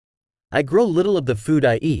I grow little of the food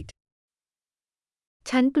I eat.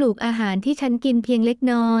 ฉันปลูกอาหารที่ฉันกินเพียงเล็ก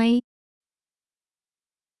น้อย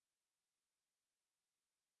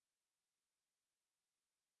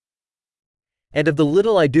And of the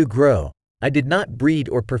little I do grow, I did not breed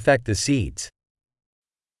or perfect the seeds.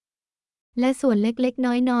 และส่วนเล็ก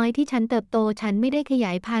ๆน้อยๆที่ฉันเติบโตฉันไม่ได้ขย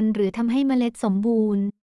ายพันธุ์หรือทำให้เมล็ดสมบูรณ์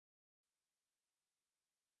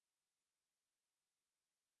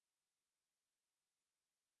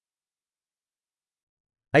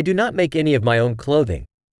I do not make any of my own clothing.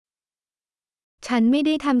 ฉันไม่ไ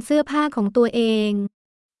ด้ทำเสื้อผ้าของตัวเอง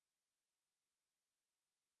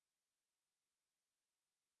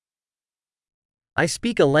I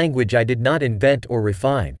speak a language I did not invent or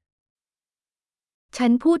refine. ฉั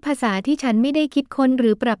นพูดภาษาที่ฉันไม่ได้คิดค้นห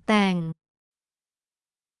รือปรับแต่ง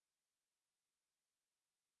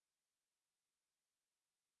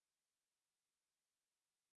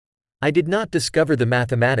I did not discover the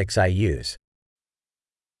mathematics I use.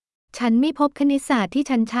 ฉันไม่พบคณิตศาสตร์ที่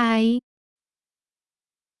ฉันใช้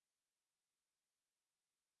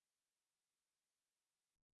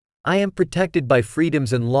I am protected by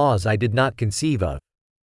freedoms and laws I did not conceive of.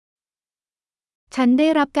 ฉันได้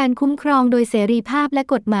รับการคุ้มครองโดยเสรีภาพและ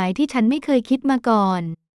กฎหมายที่ฉันไม่เคยคิดมาก่อน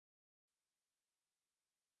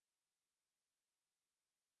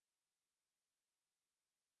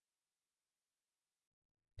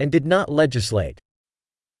And did not legislate.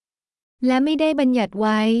 และไม่ได้บัญญัติไ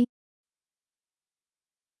ว้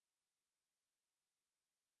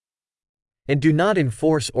And do not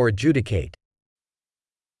enforce or adjudicate.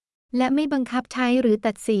 และไม่บังคับใช้หรือ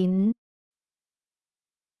ตัดสิน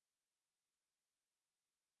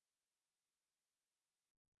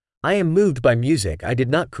I am moved by music I did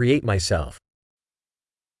not create myself.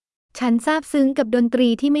 ฉันซาบซึ้งกับดนตรี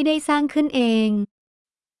ที่ไม่ได้สร้างขึ้นเอง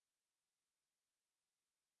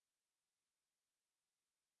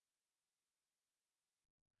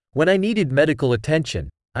When I needed medical attention,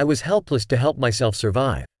 I was helpless to help myself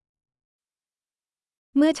survive.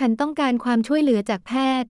 เมื่อฉันต้องการความช่วยเหลือจากแพ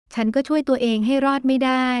ทย์ ฉันก็ช่วยตัวเองให้รอดไม่ไ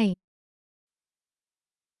ด้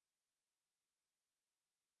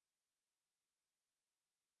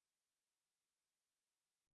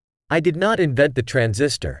I did not invent the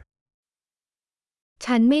transistor.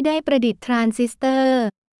 ฉันไม่ได้ประดิษฐ์ทรานซิสเตอร์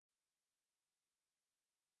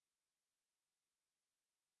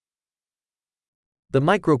The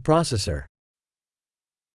microprocessor.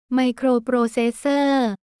 ไมโครโปรเซสเซอ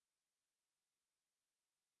ร์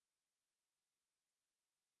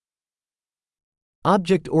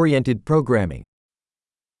Object-oriented programming.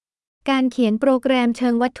 การเขียนโปรแกรมเชิ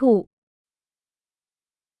งวัตถุ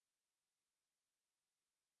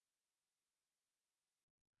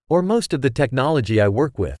Or most of the technology I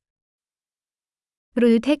work with. ห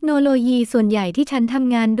รือเทคโนโลยีส่วนใหญ่ที่ฉันท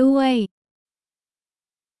ำงานด้วย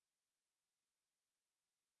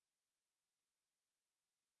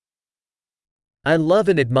I love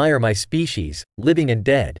and admire my species, living and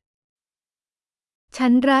dead. ฉั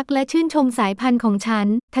นรักและชื่นชมสายพันธุ์ของฉัน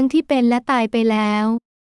ทั้งที่เป็นและตายไปแล้ว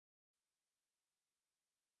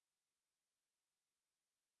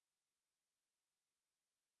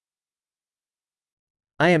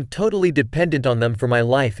I am totally dependent on them for my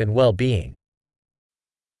life and well-being.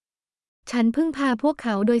 ฉันพึ่งพาพวกเข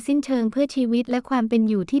าโดยสิ้นเชิงเพื่อชีวิตและความเป็น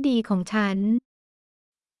อยู่ที่ดีของฉัน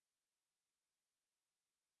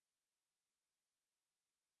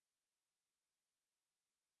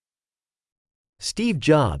Steve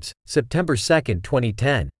Jobs, September 2,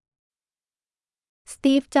 2010. ส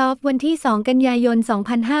ตีฟ จ็อบส์ วันที่ 2 กันยายน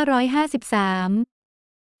 2553